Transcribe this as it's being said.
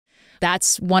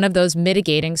that's one of those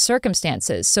mitigating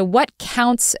circumstances. So what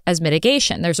counts as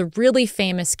mitigation? There's a really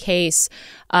famous case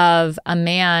of a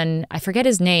man, I forget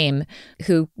his name,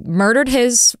 who murdered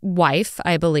his wife,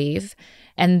 I believe,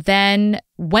 and then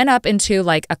went up into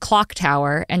like a clock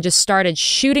tower and just started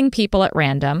shooting people at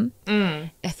random.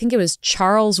 I think it was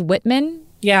Charles Whitman.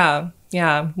 Yeah,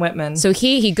 Whitman. So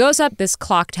he goes up this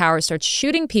clock tower, starts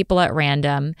shooting people at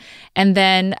random, and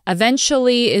then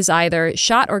eventually is either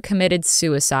shot or committed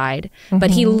suicide.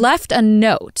 But he left a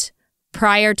note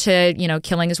prior to,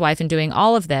 killing his wife and doing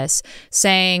all of this,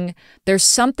 saying, there's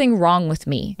something wrong with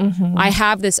me. I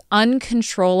have this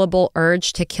uncontrollable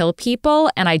urge to kill people,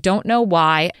 and I don't know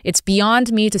why. It's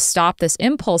beyond me to stop this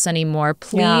impulse anymore.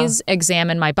 Please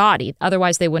examine my body.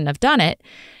 Otherwise, they wouldn't have done it.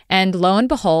 And lo and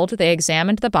behold, they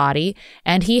examined the body,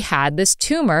 and he had this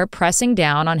tumor pressing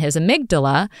down on his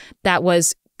amygdala that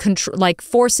was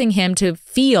forcing him to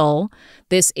feel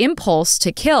this impulse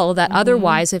to kill that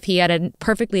otherwise, if he had a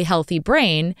perfectly healthy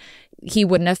brain, he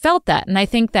wouldn't have felt that. And I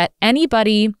think that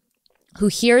anybody who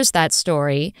hears that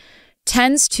story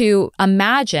tends to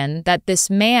imagine that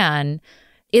this man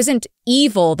isn't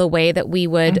evil the way that we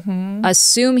would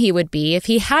assume he would be if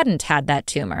he hadn't had that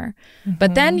tumor.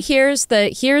 But then here's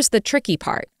the tricky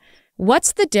part.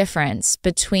 What's the difference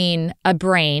between a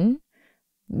brain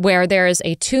where there is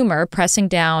a tumor pressing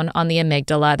down on the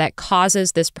amygdala that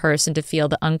causes this person to feel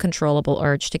the uncontrollable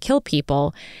urge to kill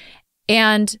people,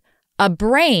 and a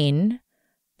brain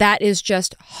that is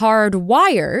just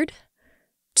hardwired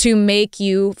to make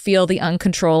you feel the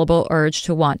uncontrollable urge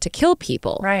to want to kill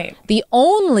people? Right. The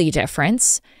only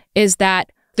difference is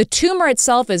that the tumor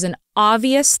itself is an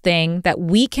obvious thing that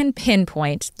we can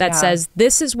pinpoint that says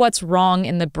this is what's wrong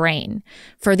in the brain.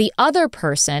 For the other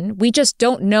person, we just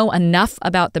don't know enough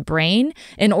about the brain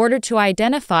in order to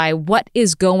identify what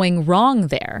is going wrong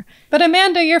there. But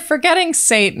Amanda, you're forgetting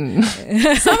Satan.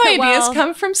 Some ideas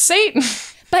come from Satan.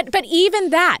 But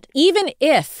even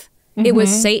if it was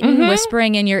Satan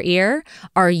whispering in your ear,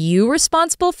 are you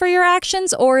responsible for your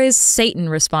actions, or is Satan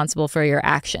responsible for your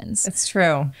actions? It's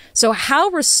true. So how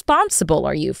responsible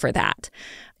are you for that?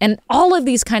 And all of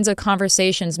these kinds of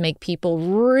conversations make people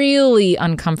really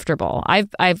uncomfortable.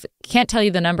 I've can't tell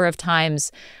you the number of times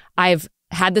I've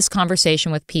had this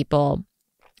conversation with people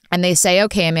and they say,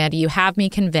 okay, Amanda, you have me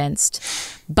convinced,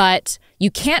 but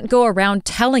you can't go around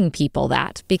telling people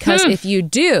that, because if you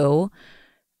do,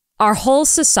 our whole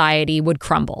society would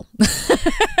crumble.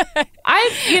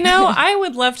 I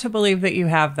would love to believe that you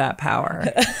have that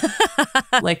power.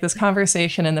 Like this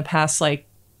conversation in the past,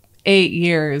 8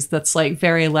 years, that's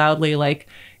very loudly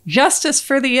justice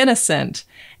for the innocent.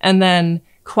 And then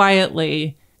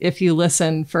quietly, if you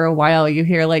listen for a while, you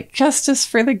hear justice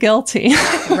for the guilty.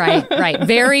 Right.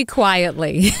 Very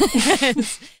quietly.